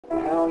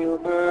all your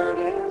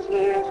burdens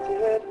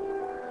lifted,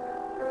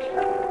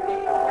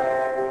 carry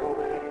all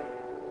away.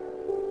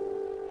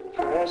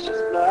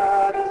 Precious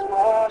blood has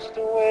washed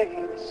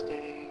away the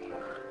stain.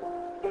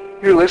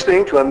 You're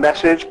listening to a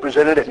message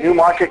presented at New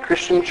Market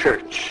Christian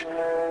Church.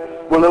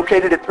 We're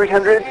located at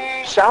 300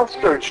 South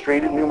 3rd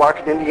Street in New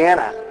Market,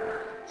 Indiana.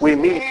 We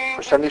meet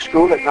for Sunday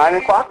school at 9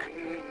 o'clock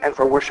and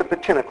for worship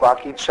at 10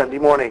 o'clock each Sunday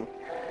morning.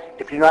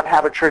 If you do not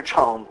have a church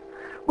home,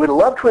 we'd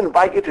love to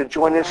invite you to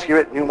join us here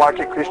at New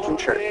Market Christian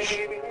Church.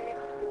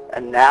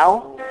 And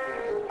now,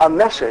 a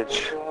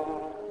message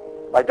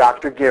by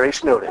Dr. Gary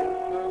Snowden.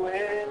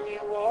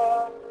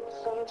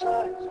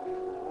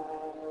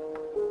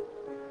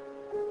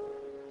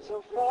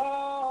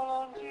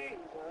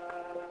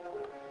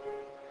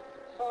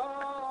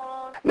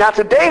 Now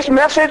today's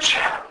message,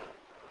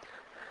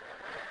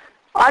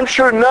 I'm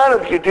sure none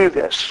of you do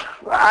this.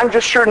 I'm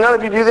just sure none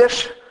of you do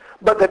this,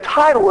 but the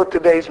title of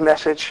today's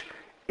message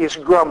is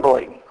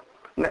Grumbling.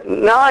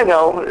 Now I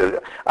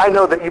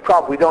know that you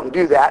probably don't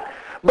do that,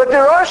 but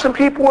there are some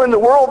people in the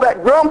world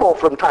that grumble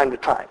from time to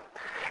time.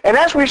 And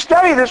as we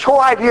study this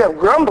whole idea of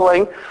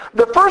grumbling,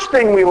 the first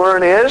thing we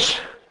learn is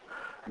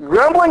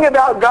grumbling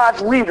about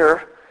God's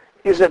leader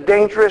is a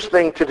dangerous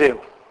thing to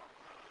do.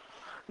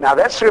 Now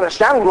that's going to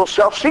sound a little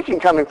self-seeking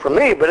coming from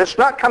me, but it's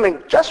not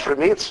coming just from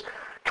me, it's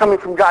coming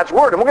from God's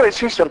Word. And we're going to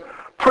see some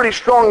pretty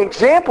strong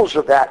examples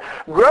of that.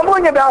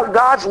 Grumbling about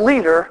God's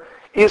leader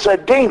is a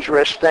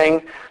dangerous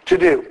thing to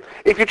do.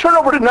 If you turn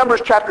over to Numbers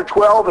chapter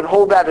 12 and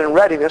hold that in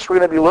readiness, we're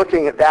going to be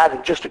looking at that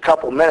in just a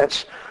couple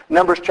minutes.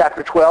 Numbers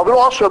chapter 12. It'll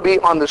also be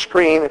on the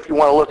screen if you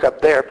want to look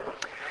up there.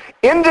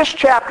 In this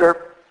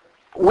chapter,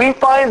 we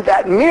find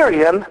that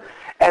Miriam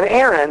and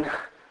Aaron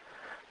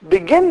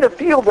begin to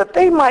feel that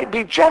they might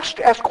be just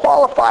as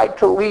qualified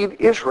to lead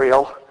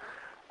Israel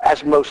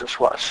as Moses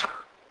was.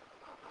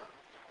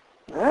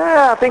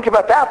 Think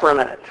about that for a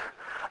minute.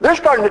 They're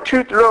starting to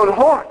toot their own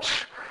horns.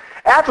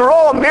 After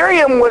all,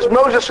 Miriam was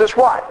Moses'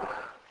 what?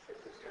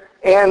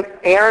 And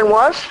Aaron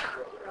was?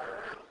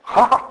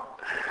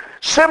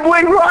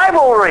 Sibling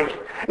rivalry.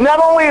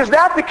 Not only is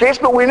that the case,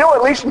 but we know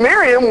at least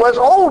Miriam was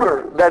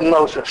older than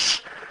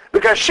Moses,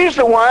 because she's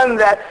the one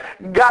that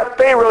got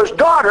Pharaoh's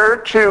daughter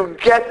to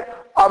get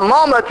a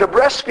mama to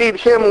breastfeed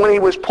him when he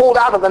was pulled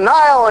out of the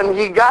Nile, and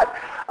he got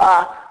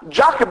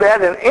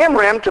Jochebed and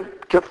Amram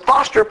to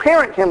foster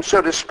parent him,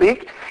 so to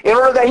speak, in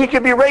order that he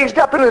could be raised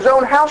up in his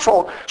own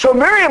household. So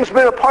Miriam's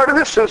been a part of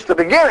this since the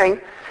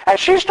beginning, and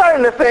she's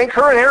starting to think,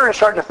 her and Aaron are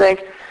starting to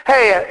think,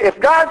 hey, if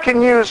God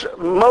can use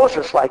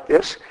Moses like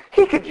this,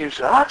 he could use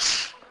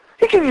us.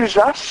 He could use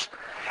us.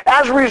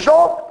 As a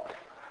result,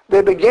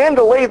 they began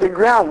to lay the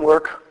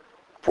groundwork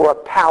for a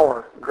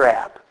power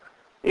grab.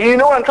 You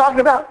know what I'm talking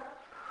about?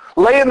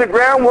 Laying the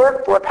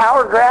groundwork for a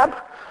power grab?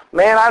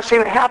 Man, I've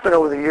seen it happen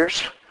over the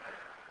years.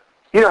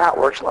 You know how it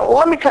works. Well,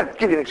 let me kind of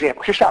give you an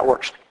example. Here's how it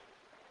works.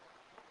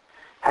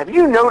 Have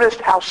you noticed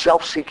how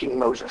self-seeking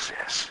Moses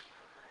is?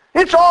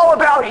 It's all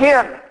about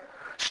him,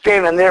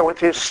 standing there with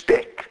his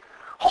stick,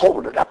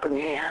 holding it up in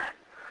the air.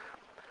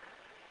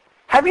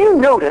 Have you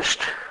noticed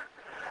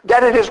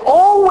that it is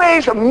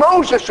always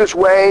Moses'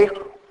 way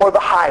or the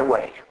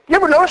highway? You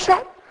ever notice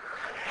that?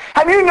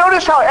 Have you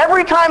noticed how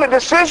every time a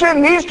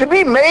decision needs to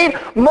be made,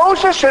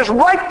 Moses is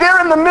right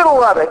there in the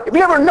middle of it? Have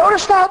you ever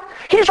noticed that?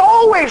 He's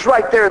always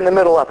right there in the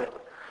middle of it.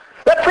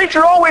 That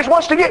preacher always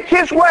wants to get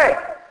his way.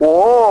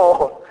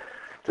 Whoa.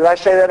 Did I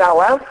say that out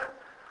loud?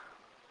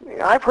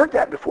 Yeah, I've heard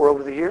that before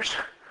over the years.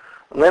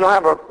 And they don't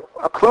have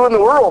a clue in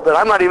the world that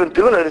I'm not even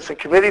doing it. It's a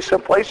committee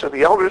someplace, or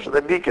the elders, or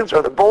the deacons,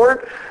 or the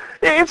board.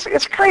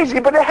 It's crazy,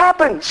 but it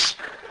happens.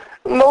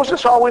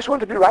 Moses always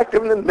wanted to be right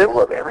there in the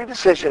middle of every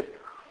decision.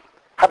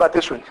 How about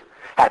this one?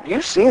 Have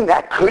you seen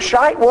that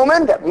Cushite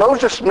woman that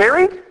Moses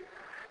married?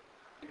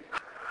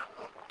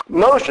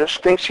 Moses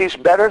thinks he's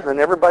better than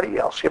everybody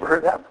else. You ever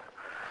heard that?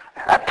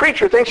 That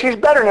preacher thinks he's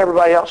better than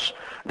everybody else.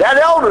 That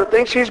elder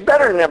thinks he's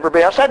better than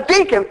everybody else. That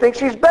deacon thinks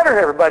he's better than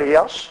everybody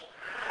else.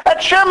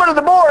 That chairman of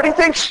the board, he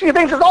thinks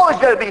it's always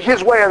going to be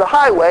his way or the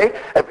highway.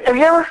 Have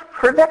you ever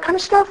heard that kind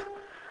of stuff?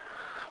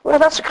 Well,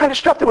 that's the kind of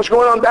stuff that was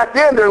going on back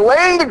then. They're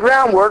laying the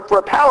groundwork for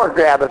a power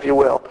grab, if you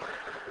will.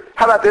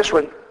 How about this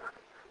one?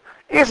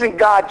 Isn't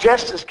God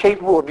just as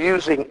capable of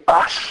using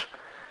us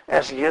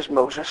as he is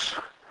Moses?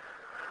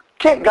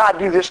 Can't God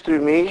do this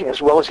through me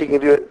as well as he can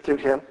do it through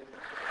him?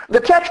 The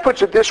text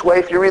puts it this way.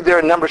 If you read there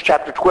in Numbers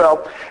chapter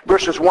 12,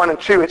 verses 1 and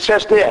 2, it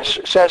says this.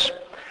 It says,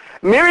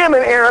 Miriam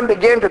and Aaron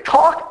began to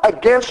talk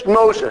against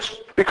Moses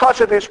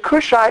because of his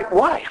Cushite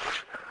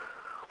wife,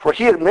 for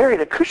he had married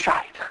a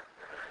Cushite.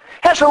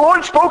 Has the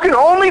Lord spoken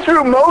only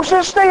through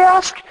Moses, they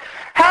ask?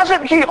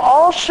 Hasn't he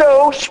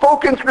also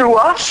spoken through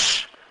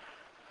us?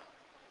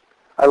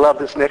 I love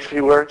this next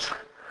few words.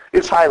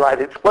 It's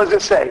highlighted. What does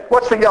it say?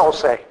 What's the yellow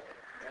say?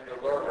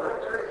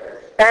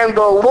 And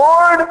the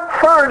Lord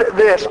heard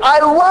this.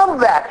 I love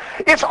that.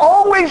 It's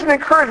always an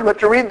encouragement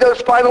to read those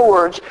final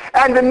words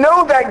and to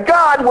know that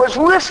God was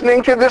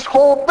listening to this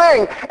whole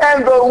thing.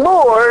 And the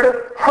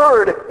Lord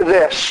heard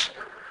this.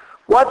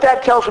 What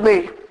that tells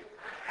me,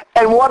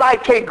 And what I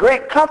take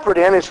great comfort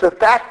in is the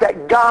fact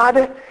that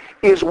God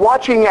is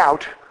watching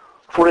out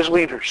for his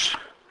leaders.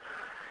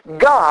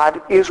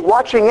 God is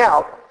watching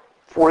out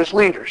for his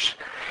leaders.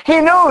 He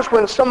knows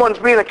when someone's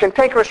being a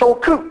cantankerous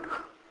old coot.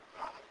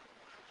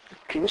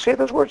 Can you say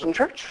those words in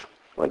church?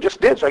 Well, I just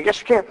did, so I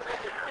guess you can.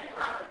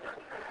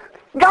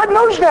 God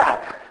knows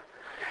that.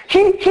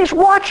 He's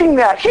watching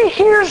that. He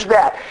hears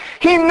that.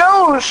 He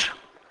knows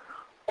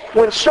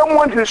when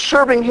someone who's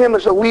serving him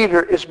as a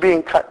leader is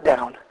being cut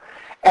down.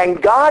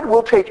 And God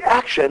will take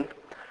action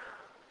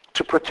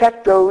to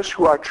protect those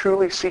who are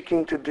truly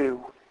seeking to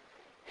do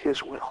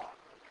his will.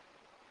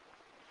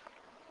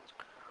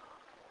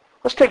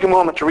 Let's take a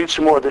moment to read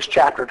some more of this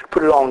chapter to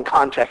put it all in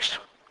context.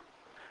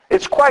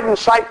 It's quite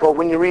insightful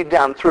when you read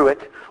down through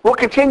it. We'll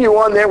continue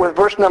on there with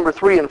verse number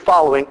 3 and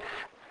following.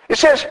 It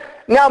says,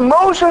 now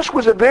Moses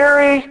was a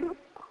very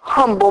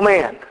humble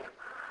man.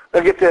 Now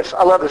get this,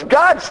 I love this.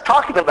 God's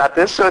talking about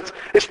this, so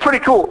it's pretty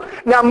cool.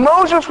 Now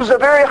Moses was a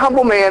very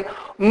humble man,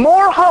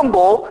 more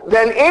humble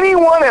than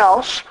anyone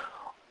else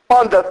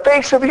on the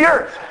face of the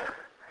earth.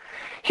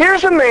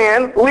 Here's a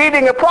man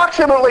leading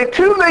approximately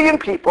 2 million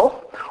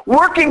people,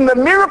 working the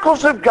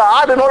miracles of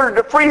God in order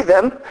to free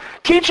them,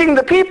 teaching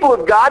the people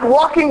of God,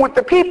 walking with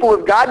the people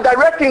of God,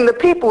 directing the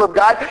people of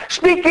God,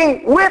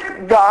 speaking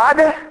with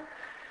God.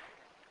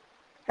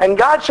 And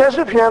God says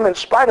of him, in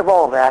spite of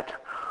all that,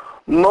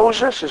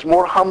 Moses is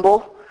more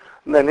humble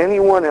than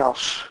anyone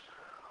else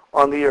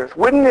on the earth.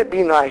 Wouldn't it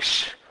be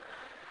nice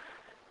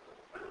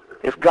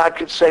if God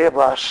could say of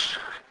us,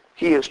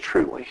 he is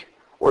truly,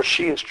 or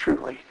she is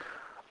truly,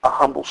 a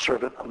humble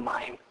servant of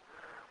mine?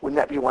 Wouldn't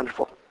that be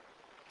wonderful?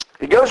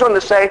 He goes on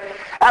to say,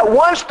 at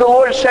once the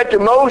Lord said to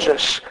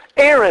Moses,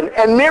 Aaron,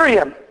 and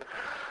Miriam,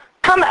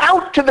 come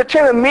out to the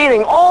tent of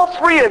meeting, all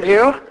 3 of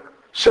you.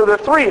 So the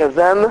 3 of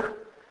them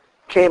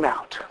came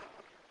out.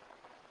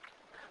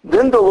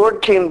 Then the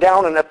Lord came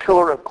down in a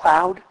pillar of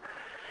cloud,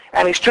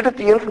 and he stood at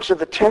the entrance of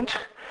the tent,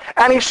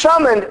 and he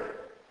summoned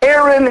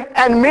Aaron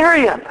and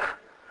Miriam.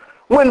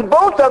 When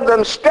both of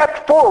them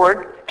stepped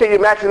forward, can you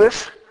imagine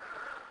this?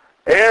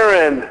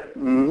 Aaron,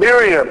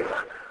 Miriam,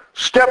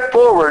 stepped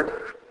forward.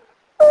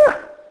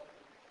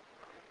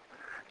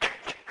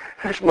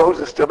 There's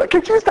Moses still back.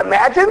 Can you just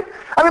imagine?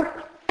 I mean,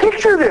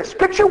 picture this.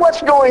 Picture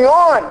what's going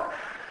on.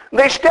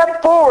 They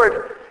stepped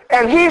forward,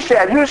 and he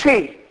said, who's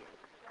he?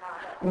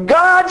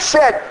 God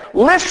said,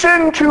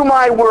 listen to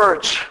my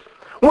words.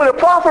 When a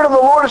prophet of the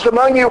Lord is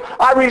among you,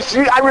 I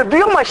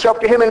reveal myself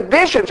to him in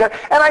visions, and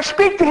I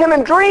speak to him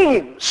in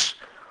dreams.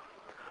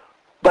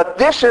 But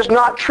this is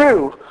not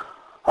true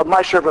of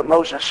my servant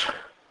Moses.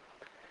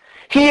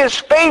 He is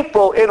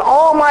faithful in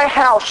all my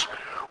house.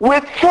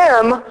 With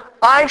him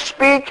I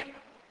speak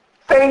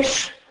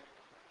face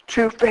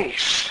to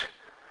face.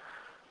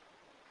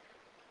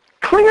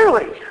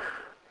 Clearly,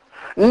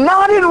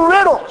 not in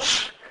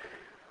riddles.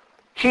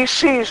 He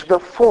sees the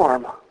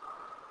form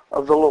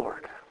of the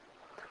Lord.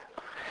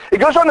 It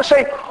goes on to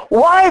say,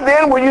 why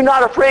then were you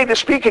not afraid to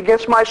speak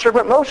against my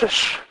servant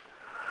Moses?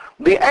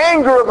 The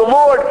anger of the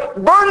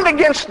Lord burned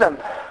against them,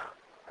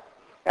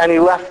 and he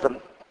left them.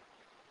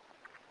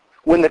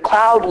 When the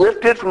cloud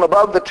lifted from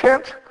above the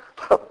tent,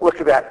 look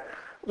at that.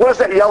 What does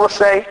that yellow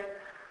say?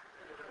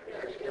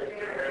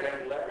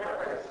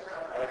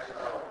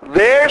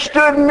 There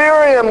stood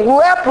Miriam,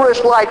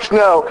 leprous like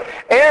snow.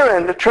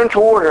 Aaron turned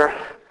toward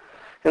her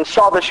and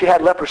saw that she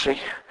had leprosy.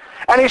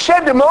 And he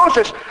said to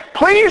Moses,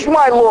 please,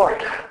 my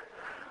Lord,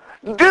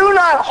 do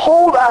not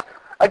hold up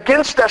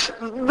against us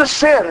the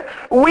sin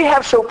we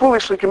have so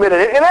foolishly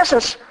committed. In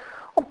essence,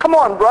 oh, come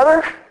on,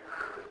 brother.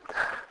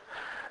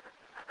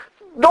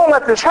 Don't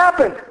let this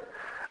happen.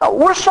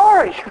 We're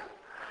sorry.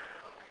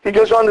 He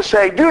goes on to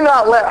say, do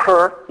not let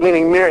her,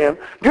 meaning Miriam,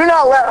 do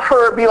not let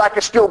her be like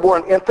a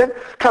stillborn infant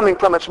coming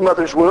from its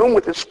mother's womb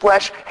with its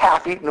flesh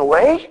half eaten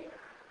away.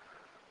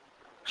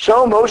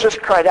 So Moses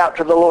cried out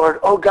to the Lord,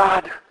 oh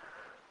God,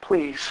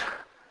 please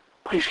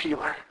heal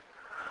her.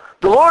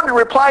 The Lord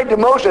replied to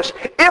Moses,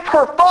 if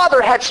her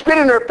father had spit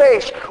in her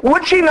face,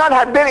 would she not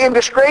have been in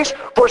disgrace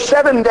for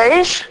 7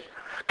 days?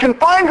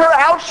 Confine her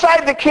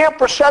outside the camp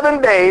for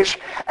 7 days.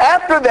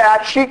 After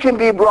that, she can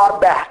be brought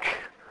back.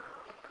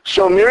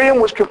 So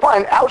Miriam was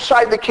confined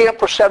outside the camp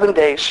for 7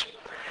 days,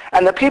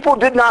 and the people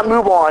did not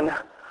move on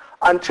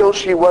until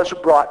she was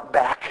brought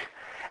back.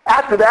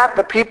 After that,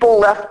 the people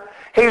left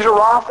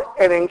Hazeroth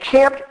and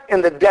encamped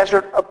in the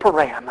desert of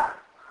Paran.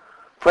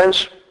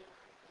 Friends,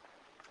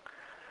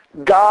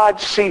 God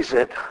sees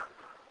it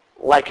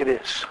like it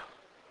is.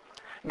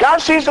 God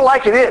sees it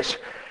like it is.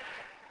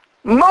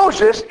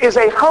 Moses is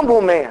a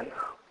humble man.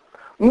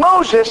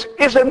 Moses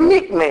is a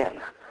meek man.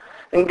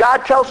 And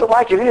God tells it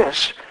like it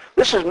is.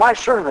 This is my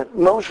servant,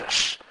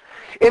 Moses.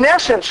 In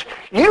essence,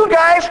 you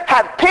guys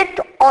have picked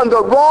on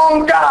the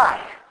wrong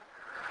guy.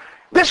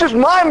 This is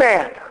my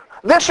man.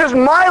 This is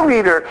my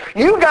leader.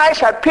 You guys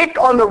have picked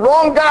on the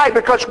wrong guy,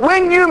 because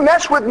when you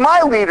mess with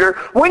my leader,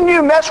 when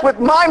you mess with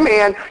my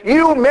man,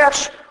 you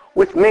mess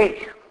with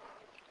me.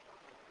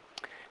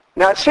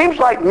 Now it seems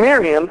like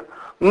Miriam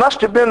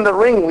must have been the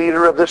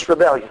ringleader of this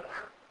rebellion.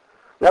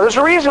 Now there's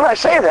a reason I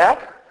say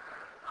that.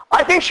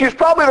 I think she's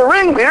probably the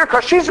ringleader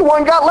because she's the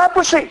one who got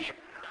leprosy.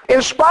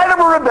 In spite of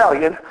her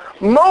rebellion,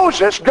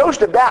 Moses goes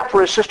to bat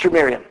for his sister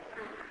Miriam,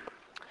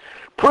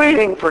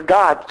 pleading for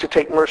God to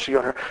take mercy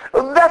on her.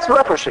 That's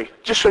leprosy,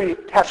 just so you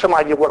have some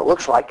idea what it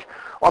looks like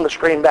on the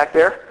screen back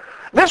there.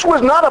 This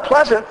was not a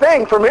pleasant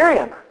thing for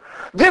Miriam.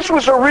 This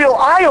was a real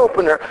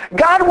eye-opener.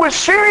 God was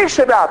serious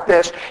about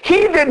this.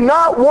 He did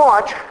not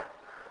want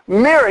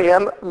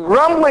Miriam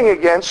grumbling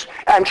against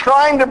and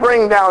trying to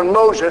bring down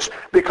Moses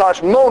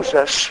because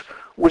Moses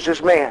was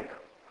his man.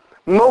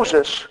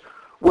 Moses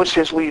was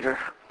his leader.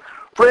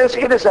 Friends,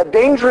 it is a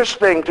dangerous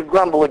thing to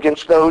grumble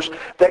against those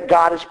that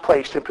God has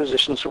placed in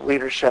positions of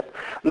leadership.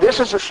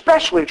 This is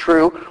especially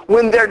true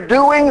when they're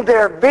doing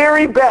their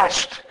very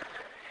best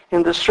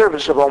in the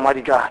service of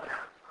Almighty God.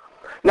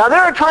 Now,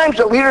 there are times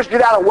that leaders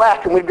get out of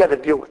whack, and we've got to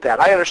deal with that.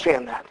 I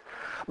understand that.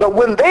 But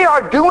when they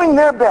are doing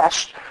their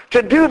best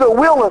to do the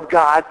will of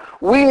God,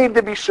 we need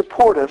to be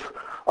supportive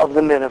of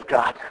the men of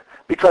God.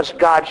 Because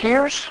God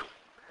hears,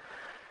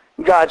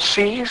 God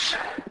sees,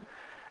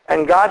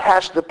 and God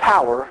has the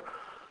power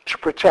to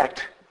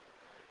protect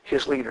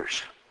his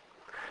leaders.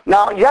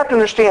 Now, you have to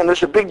understand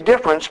there's a big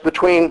difference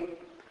between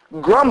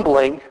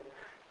grumbling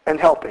and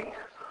helping.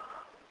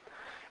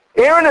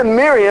 Aaron and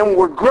Miriam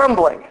were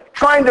grumbling,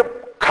 trying to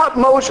cut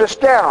Moses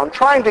down,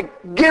 trying to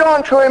get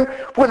onto him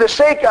for the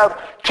sake of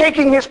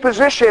taking his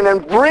position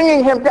and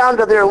bringing him down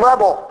to their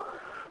level.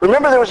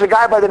 Remember, there was a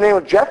guy by the name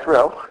of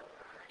Jethro,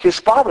 his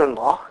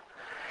father-in-law.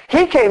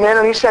 He came in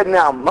and he said,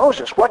 now,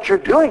 Moses, what you're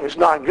doing is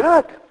not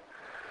good.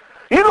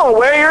 You're going to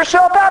wear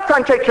yourself out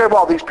trying to take care of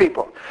all these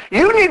people.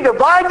 You need to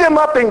divide them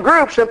up in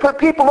groups and put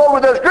people over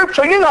those groups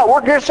so you're not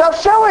working yourself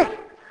silly.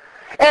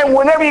 And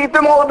whenever you get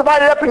them all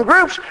divided up in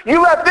groups,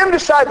 you let them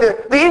decide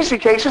the easy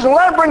cases and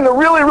let them bring the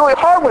really, really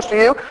hard ones to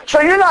you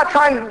so you're not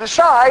trying to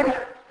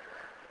decide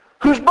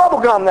whose bubble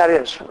gum that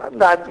is.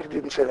 No, you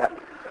didn't say that.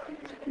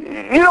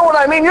 You know what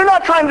I mean? You're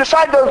not trying to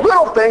decide those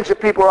little things that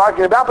people are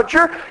arguing about, but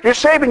you're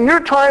saving your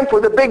time for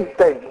the big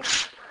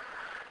things.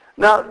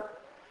 Now,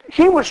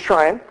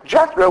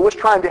 Jethro was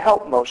trying to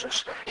help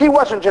Moses. He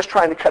wasn't just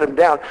trying to cut him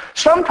down.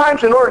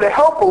 Sometimes in order to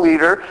help a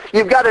leader,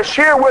 you've got to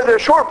share where their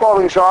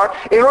shortfallings are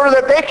in order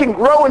that they can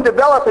grow and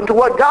develop into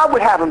what God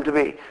would have them to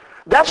be.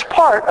 That's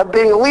part of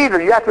being a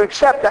leader. You have to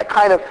accept that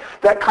kind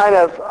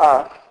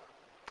of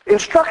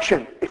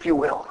instruction, if you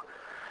will.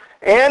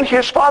 And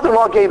his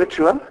father-in-law gave it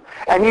to him,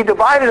 and he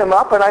divided him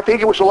up, and I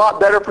think it was a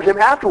lot better for him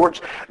afterwards.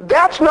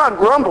 That's not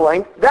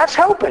grumbling. That's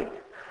helping.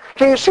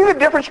 Can you see the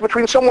difference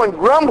between someone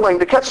grumbling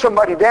to cut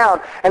somebody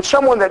down and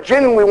someone that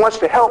genuinely wants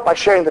to help by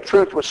sharing the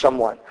truth with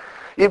someone?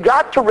 You've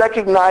got to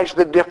recognize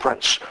the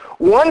difference.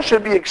 One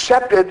should be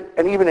accepted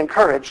and even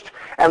encouraged,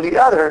 and the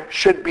other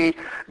should be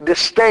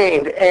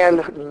disdained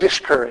and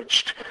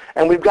discouraged.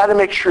 And we've got to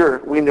make sure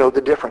we know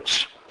the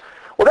difference.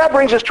 Well, that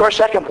brings us to our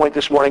second point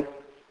this morning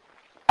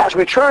as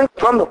we turn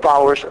from the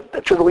followers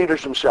to the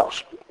leaders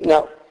themselves.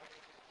 Now,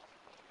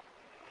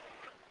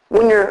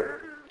 when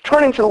you're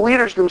turning to the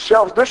leaders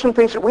themselves, there's some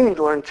things that we need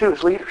to learn too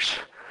as leaders.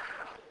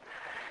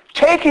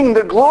 Taking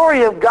the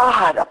glory of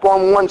God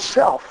upon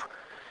oneself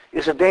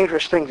is a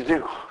dangerous thing to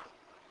do.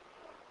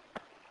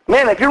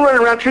 Man, if you're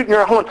running around tooting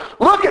your horn,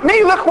 look at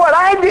me, look what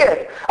I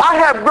did. I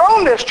have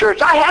grown this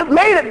church. I have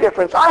made a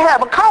difference. I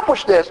have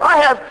accomplished this.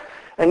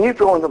 And you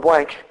fill in the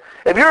blank.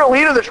 If you're a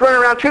leader that's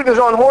running around tooting his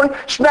own horn,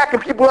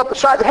 smacking people up the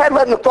side of the head,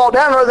 letting them fall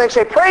down, or they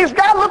say, praise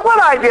God, look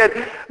what I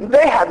did,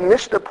 they have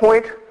missed the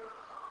point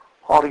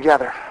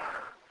altogether.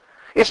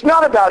 It's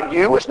not about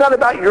you. It's not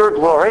about your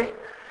glory.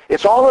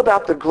 It's all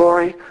about the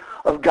glory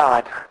of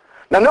God.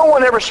 Now, no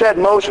one ever said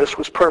Moses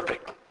was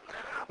perfect.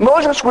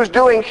 Moses was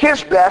doing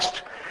his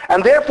best,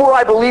 and therefore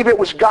I believe it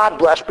was God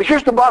blessed. But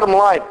here's the bottom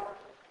line.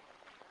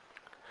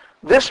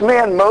 This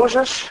man,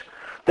 Moses,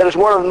 that is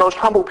one of the most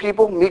humble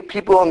people, meek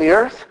people on the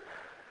earth,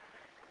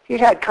 he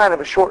had kind of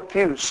a short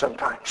fuse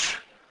sometimes.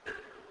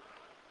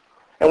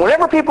 And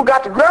whenever people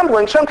got to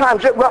grumbling,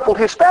 sometimes it ruffled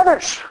his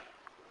feathers.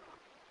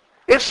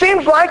 It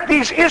seems like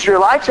these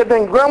Israelites have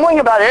been grumbling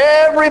about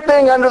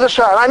everything under the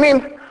sun. I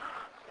mean,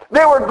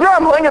 they were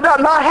grumbling about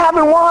not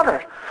having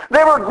water.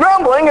 They were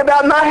grumbling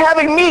about not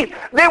having meat.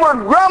 They were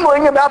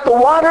grumbling about the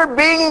water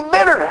being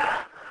bitter.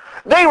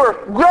 They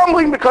were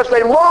grumbling because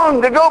they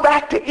longed to go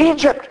back to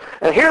Egypt.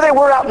 And here they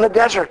were out in the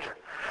desert.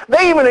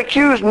 They even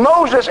accused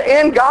Moses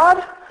and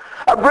God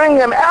of bringing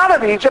them out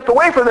of Egypt,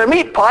 away from their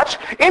meat pots,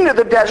 into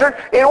the desert,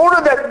 in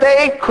order that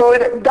they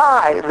could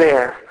die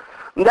there.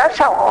 And that's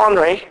how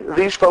ornery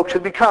these folks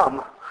had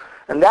become.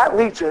 And that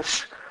leads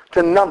us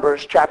to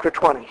Numbers chapter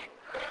 20.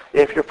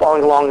 If you're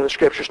following along in the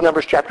scriptures,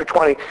 Numbers chapter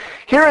 20.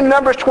 Here in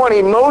Numbers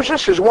 20,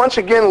 Moses is once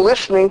again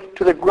listening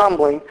to the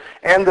grumbling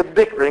and the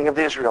bickering of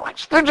the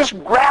Israelites. They're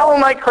just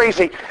growling like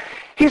crazy.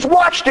 He's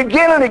watched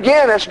again and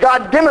again as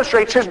God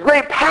demonstrates his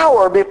great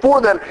power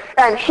before them.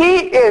 And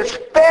he is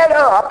fed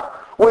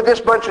up with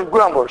this bunch of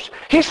grumblers.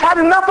 He's had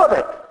enough of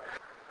it.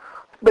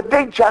 But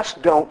they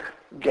just don't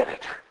get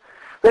it.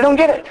 They don't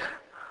get it.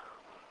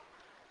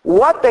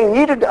 What they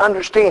needed to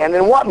understand,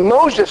 and what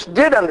Moses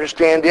did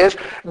understand, is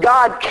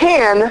God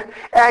can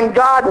and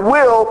God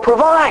will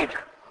provide.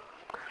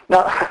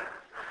 Now,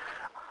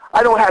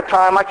 I don't have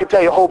time. I could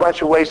tell you a whole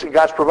bunch of ways that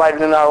God's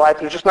provided in our life.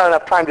 There's just not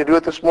enough time to do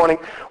it this morning.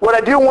 What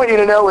I do want you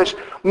to know is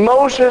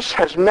Moses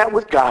has met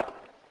with God.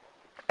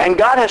 And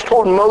God has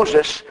told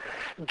Moses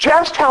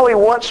just how he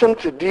wants him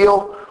to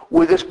deal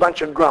with this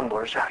bunch of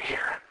grumblers out here.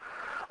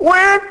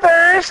 We're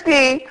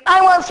thirsty.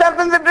 I want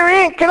something to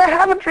drink. Can I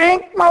have a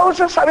drink,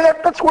 Moses? I mean,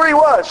 that's where he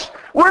was.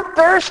 We're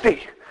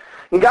thirsty.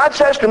 And God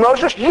says to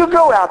Moses, you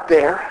go out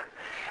there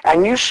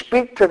and you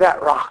speak to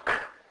that rock.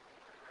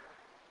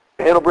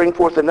 And it'll bring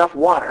forth enough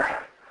water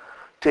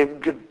to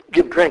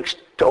give drinks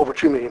to over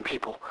 2 million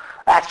people.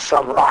 That's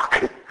some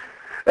rock.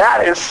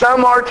 That is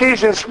some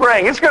artesian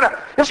spring. It's gonna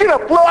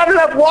flow out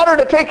enough water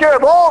to take care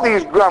of all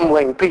these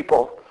grumbling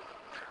people.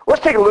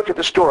 Let's take a look at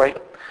the story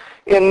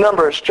in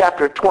Numbers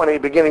chapter 20,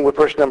 beginning with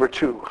verse number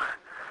 2.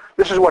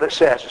 This is what it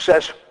says. It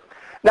says,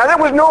 now there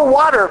was no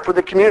water for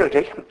the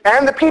community,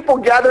 and the people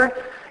gathered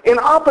in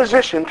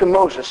opposition to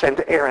Moses and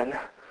to Aaron.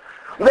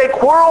 They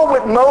quarreled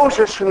with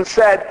Moses and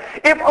said,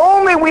 if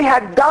only we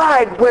had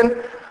died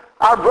when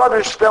our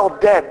brothers fell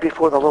dead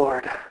before the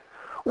Lord.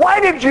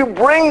 Why did you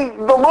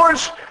bring the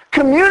Lord's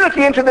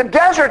community into the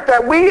desert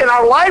that we and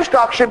our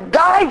livestock should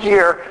die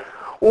here?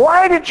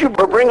 Why did you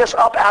bring us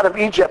up out of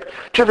Egypt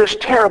to this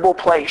terrible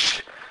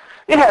place?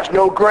 It has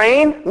no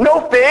grain,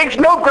 no figs,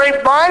 no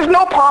grapevines,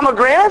 no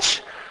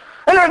pomegranates,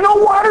 and there's no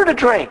water to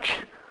drink.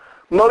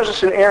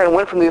 Moses and Aaron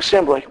went from the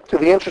assembly to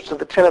the entrance of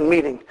the tent of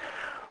meeting,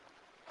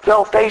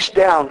 fell face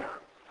down,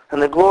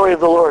 and the glory of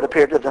the Lord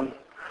appeared to them.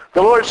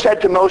 The Lord said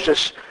to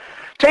Moses,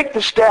 take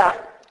the staff,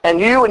 and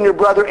you and your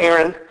brother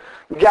Aaron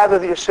gather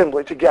the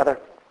assembly together.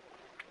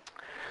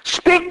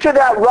 Speak to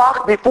that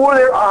rock before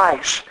their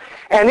eyes,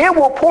 and it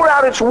will pour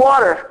out its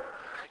water.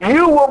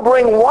 You will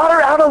bring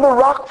water out of the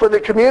rock for the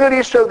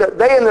community so that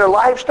they and their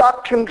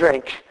livestock can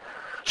drink.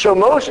 So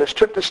Moses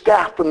took the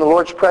staff from the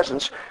Lord's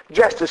presence,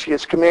 just as he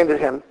has commanded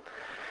him.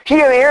 He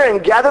and Aaron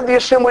gathered the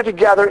assembly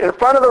together in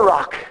front of the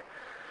rock.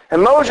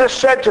 And Moses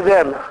said to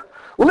them,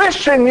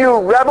 listen, you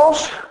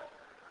rebels.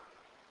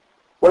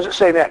 What does it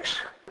say next?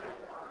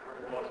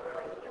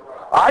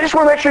 I just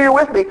want to make sure you're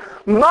with me.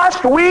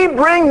 Must we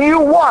bring you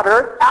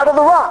water out of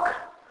the rock?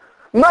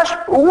 Must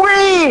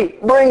we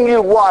bring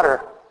you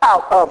water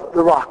out of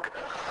the rock?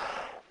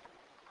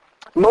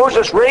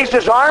 Moses raised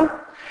his arm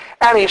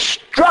and he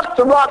struck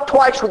the rock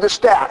twice with his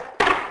staff.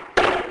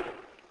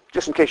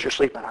 Just in case you're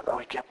sleeping, I thought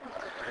we kept.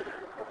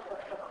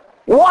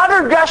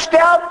 Water gushed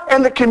out,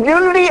 and the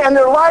community and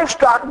their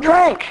livestock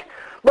drank.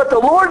 But the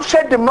Lord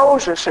said to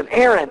Moses and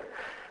Aaron,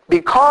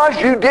 because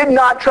you did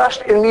not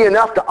trust in me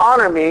enough to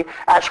honor me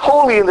as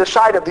holy in the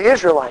sight of the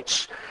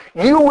Israelites,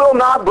 you will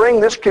not bring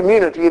this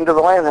community into the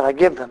land that I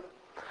give them.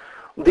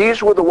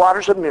 These were the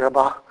waters of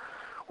Meribah,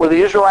 where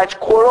the Israelites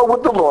quarreled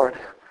with the Lord,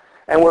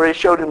 and where he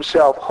showed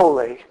himself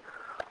holy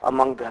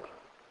among them.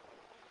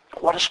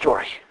 What a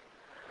story.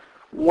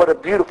 What a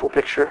beautiful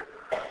picture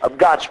of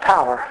God's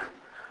power.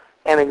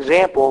 An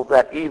example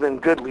that even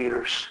good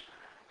leaders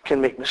can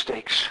make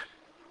mistakes.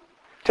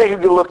 Take a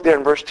good look there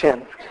in verse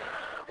 10.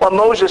 What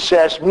Moses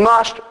says,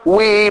 must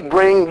we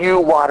bring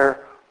you water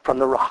from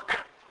the rock?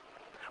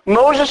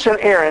 Moses and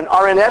Aaron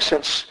are in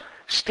essence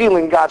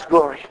stealing God's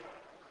glory.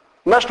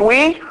 Must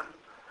we,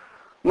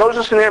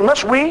 Moses and Aaron,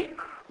 must we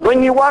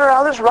bring you water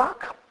out of this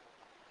rock?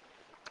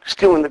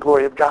 Stealing the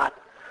glory of God.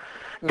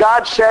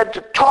 God said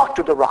to talk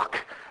to the rock,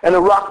 and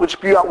the rock would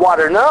spew out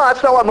water. No,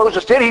 that's not what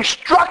Moses did. He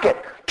struck it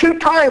 2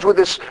 times with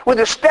his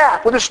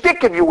staff, with his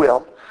stick, if you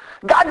will.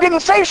 God didn't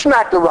say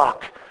smack the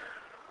rock.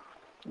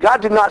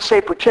 God did not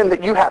say pretend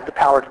that you have the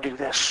power to do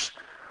this.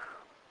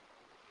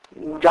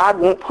 God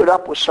won't put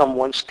up with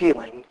someone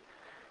stealing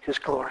his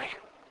glory.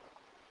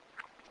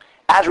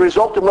 As a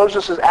result of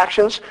Moses'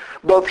 actions,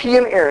 both he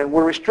and Aaron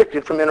were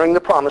restricted from entering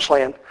the promised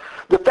land.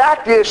 The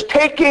fact is,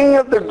 taking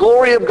the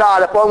glory of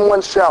God upon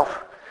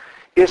oneself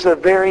is a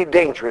very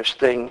dangerous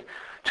thing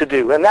to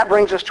do. And that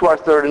brings us to our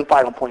third and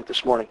final point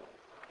this morning.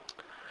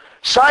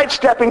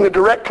 Sidestepping the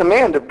direct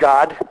command of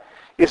God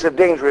is a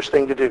dangerous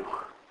thing to do.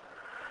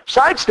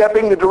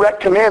 Sidestepping the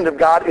direct command of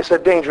God is a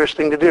dangerous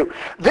thing to do.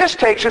 This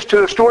takes us to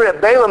the story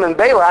of Balaam and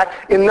Balak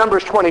in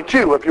Numbers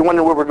 22, if you're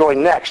wondering where we're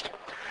going next.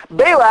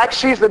 Balak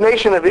sees the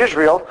nation of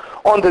Israel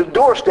on the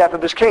doorstep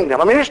of his kingdom.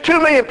 I mean, there's 2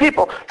 million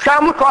people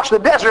traveling across the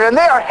desert, and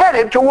they are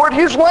headed toward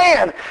his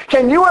land.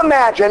 Can you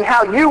imagine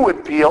how you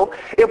would feel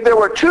if there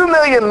were 2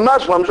 million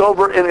Muslims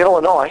over in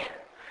Illinois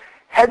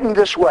heading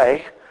this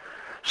way,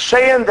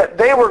 saying that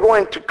they were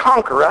going to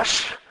conquer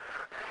us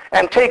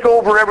and take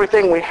over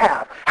everything we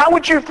have? How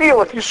would you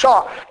feel if you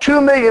saw 2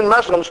 million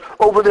Muslims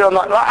over there?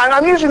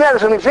 I'm using that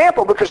as an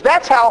example because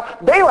that's how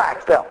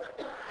Balak felt.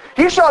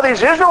 He saw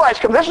these Israelites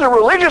come. This is a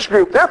religious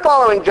group. They're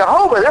following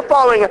Jehovah. They're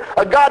following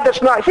a God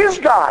that's not his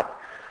God.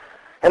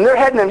 And they're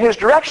heading in his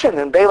direction.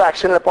 And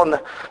Balak's ended up on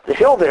the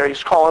hill there.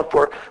 He's calling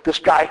for this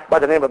guy by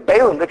the name of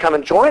Balaam to come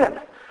and join him.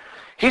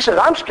 He says,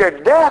 I'm scared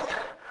to death.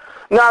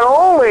 Not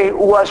only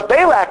was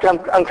Balak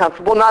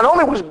uncomfortable, not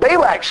only was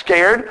Balak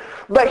scared,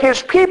 but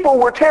his people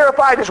were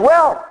terrified as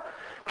well.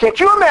 Can't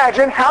you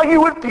imagine how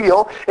you would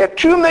feel if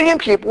 2 million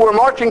people were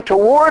marching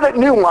toward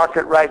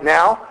Newmarket right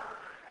now,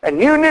 and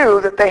you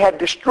knew that they had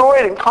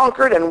destroyed and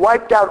conquered and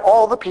wiped out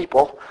all the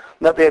people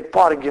that they had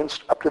fought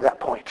against up to that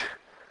point?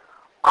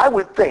 I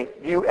would think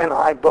you and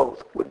I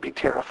both would be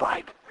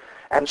terrified.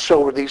 And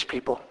so were these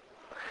people.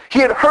 He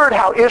had heard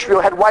how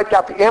Israel had wiped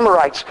out the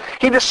Amorites.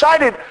 He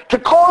decided to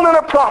call in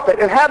a prophet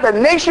and have the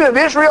nation of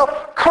Israel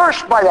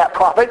cursed by that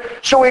prophet.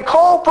 So he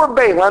called for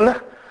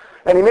Balaam,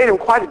 and he made him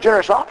quite a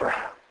generous offer.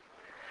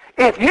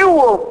 If you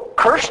will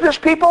curse this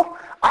people,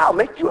 I'll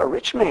make you a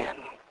rich man.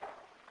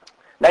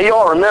 Now you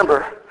all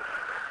remember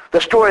the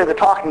story of the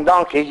talking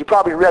donkey. You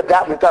probably read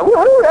that one and thought,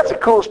 woohoo, that's a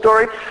cool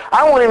story.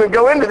 I won't even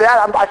go into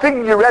that. I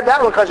think you read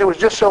that one because it was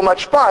just so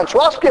much fun. So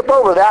I'll skip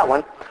over that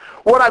one.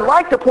 What I'd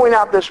like to point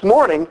out this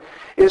morning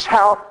is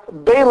how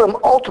Balaam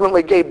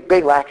ultimately gave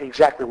Balak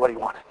exactly what he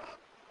wanted.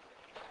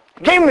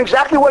 Gave him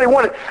exactly what he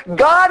wanted.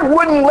 God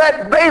wouldn't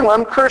let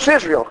Balaam curse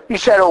Israel. He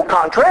said, au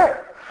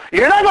contraire.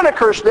 You're not going to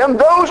curse them.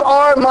 Those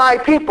are my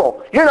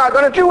people. You're not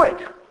going to do it.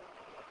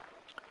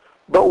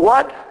 But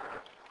what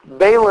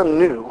Balaam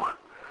knew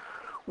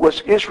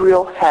was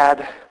Israel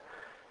had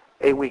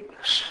a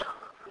weakness.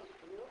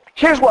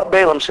 Here's what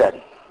Balaam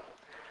said.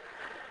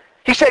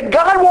 He said,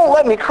 God won't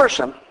let me curse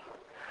them,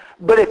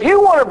 but if you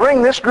want to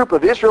bring this group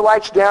of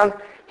Israelites down,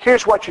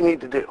 here's what you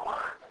need to do.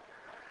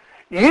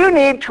 You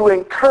need to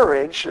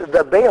encourage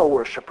the Baal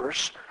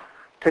worshipers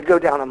to go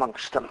down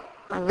amongst them.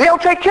 They'll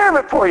take care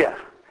of it for you.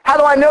 How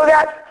do I know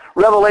that?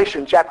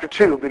 Revelation chapter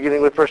 2,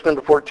 beginning with verse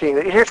number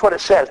 14. Here's what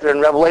it says there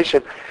in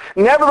Revelation.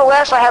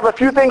 Nevertheless, I have a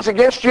few things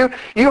against you.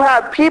 You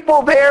have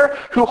people there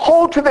who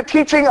hold to the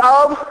teaching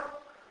of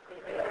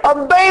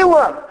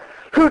Balaam,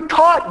 who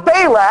taught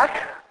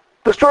Balak,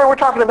 the story we're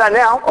talking about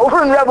now,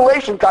 over in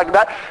Revelation talking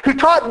about, who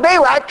taught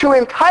Balak to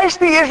entice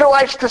the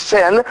Israelites to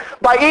sin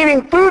by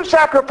eating food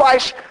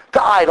sacrificed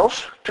to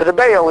idols, to the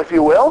Baal, if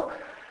you will,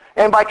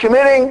 and by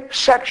committing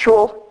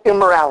sexual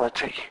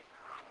immorality.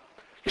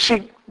 You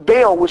see,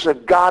 Baal was a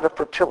god of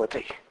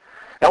fertility.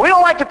 Now, we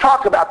don't like to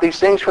talk about these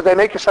things because they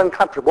make us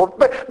uncomfortable,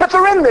 but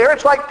they're in there.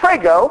 It's like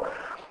Prego.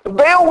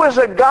 Baal was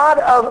a god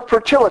of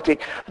fertility.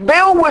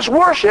 Baal was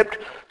worshipped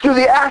through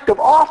the act of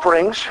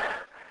offerings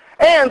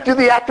and through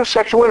the act of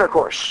sexual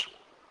intercourse.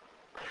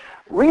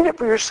 Read it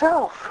for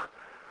yourself.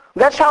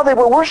 That's how they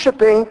were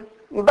worshiping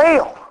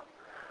Baal.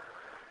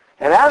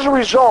 And as a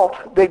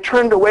result, they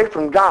turned away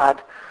from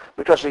God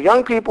because the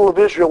young people of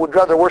Israel would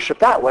rather worship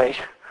that way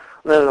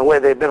than the way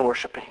they've been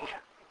worshiping.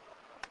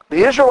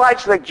 The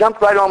Israelites, they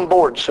jumped right on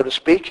board, so to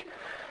speak.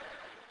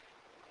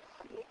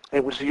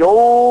 It was the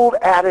old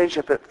adage,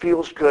 if it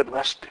feels good,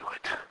 let's do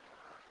it.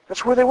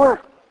 That's where they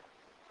were.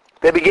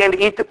 They began to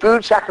eat the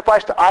food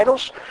sacrificed to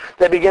idols.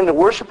 They began to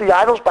worship the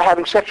idols by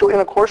having sexual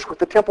intercourse with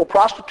the temple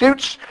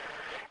prostitutes.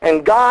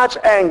 And God's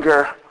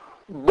anger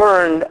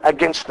burned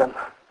against them.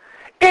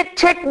 It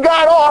ticked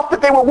God off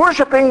that they were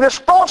worshiping this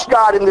false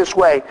god in this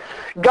way.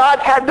 God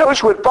had those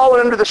who had fallen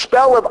under the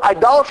spell of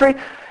idolatry.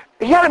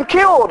 He had them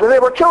killed, and they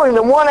were killing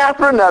them one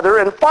after another.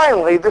 And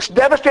finally, this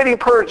devastating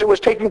purge that was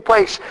taking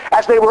place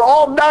as they were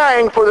all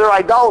dying for their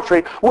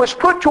idolatry was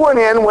put to an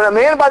end when a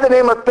man by the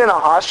name of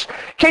Phinehas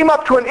came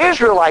up to an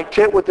Israelite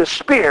tent with a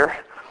spear.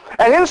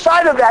 And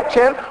inside of that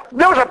tent,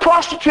 there was a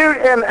prostitute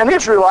and an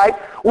Israelite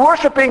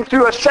worshiping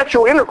through a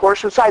sexual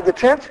intercourse inside the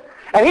tent.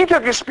 And he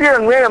took his spear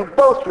and ran them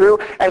both through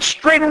and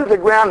straight into the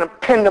ground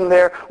and pinned them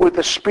there with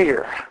the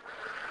spear.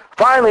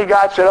 Finally,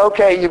 God said,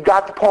 okay, you've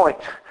got the point.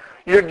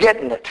 You're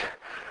getting it.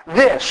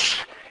 This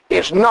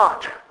is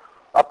not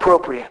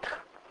appropriate.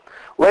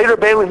 Later,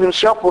 Balaam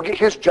himself will get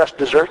his just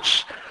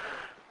deserts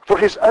for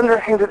his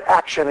underhanded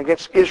action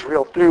against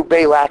Israel through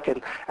Balak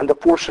and the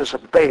forces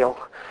of Baal.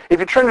 If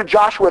you turn to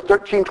Joshua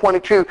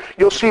 13:22,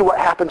 you'll see what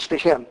happens to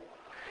him.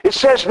 It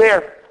says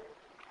there,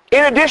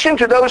 in addition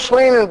to those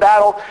slain in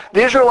battle,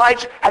 the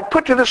Israelites had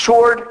put to the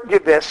sword,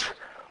 get this,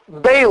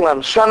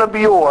 Balaam, son of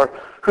Beor,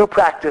 who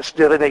practiced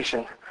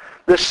divination.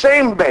 The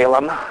same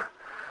Balaam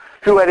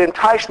who had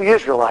enticed the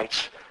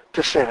Israelites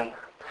to sin.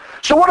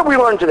 So what have we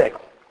learned today?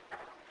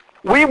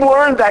 We've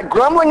learned that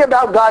grumbling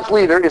about God's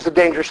leader is a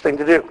dangerous thing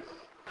to do.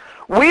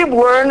 We've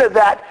learned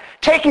that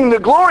taking the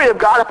glory of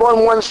God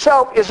upon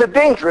oneself is a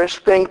dangerous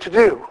thing to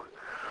do.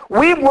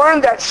 We've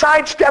learned that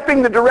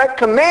sidestepping the direct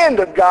command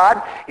of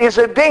God is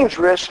a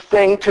dangerous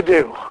thing to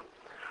do.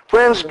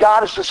 Friends,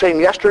 God is the same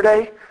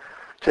yesterday,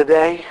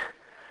 today,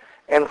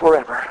 and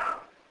forever.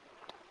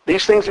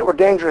 These things that were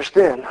dangerous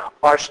then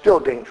are still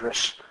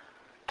dangerous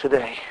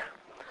today.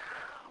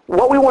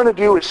 What we want to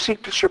do is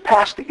seek to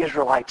surpass the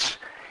Israelites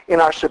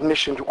in our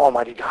submission to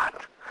Almighty God.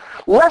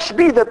 Let's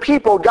be the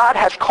people God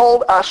has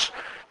called us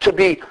to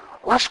be.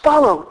 Let's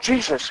follow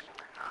Jesus.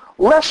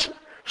 Let's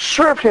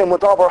serve him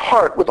with all of our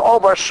heart, with all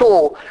of our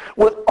soul,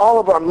 with all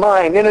of our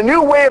mind, in a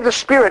new way of the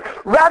Spirit,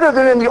 rather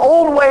than in the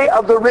old way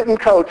of the written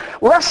code.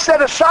 Let's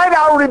set aside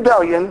our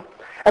rebellion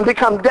and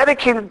become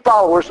dedicated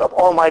followers of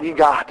Almighty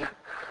God.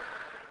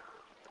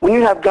 When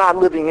you have God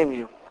living in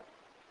you,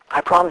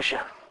 I promise you,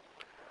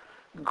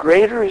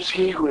 greater is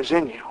he who is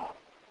in you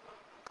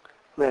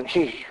than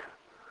he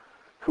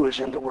who is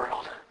in the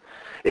world.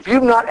 If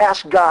you've not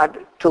asked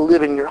God to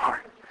live in your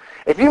heart,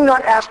 if you've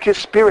not asked his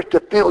Spirit to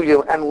fill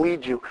you and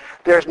lead you,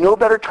 there's no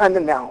better time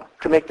than now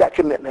to make that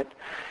commitment.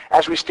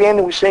 As we stand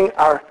and we sing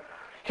our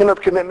hymn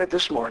of commitment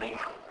this morning,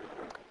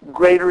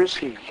 greater is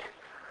he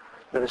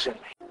that is in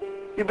me.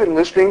 You've been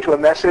listening to a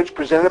message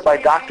presented by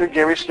Dr.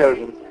 Gary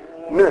Snowden,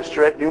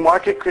 minister at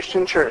Newmarket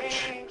Christian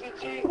Church.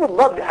 We would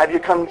love to have you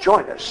come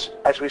join us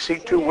as we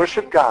seek to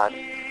worship God,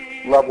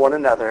 love one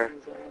another,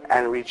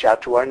 and reach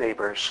out to our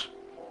neighbors.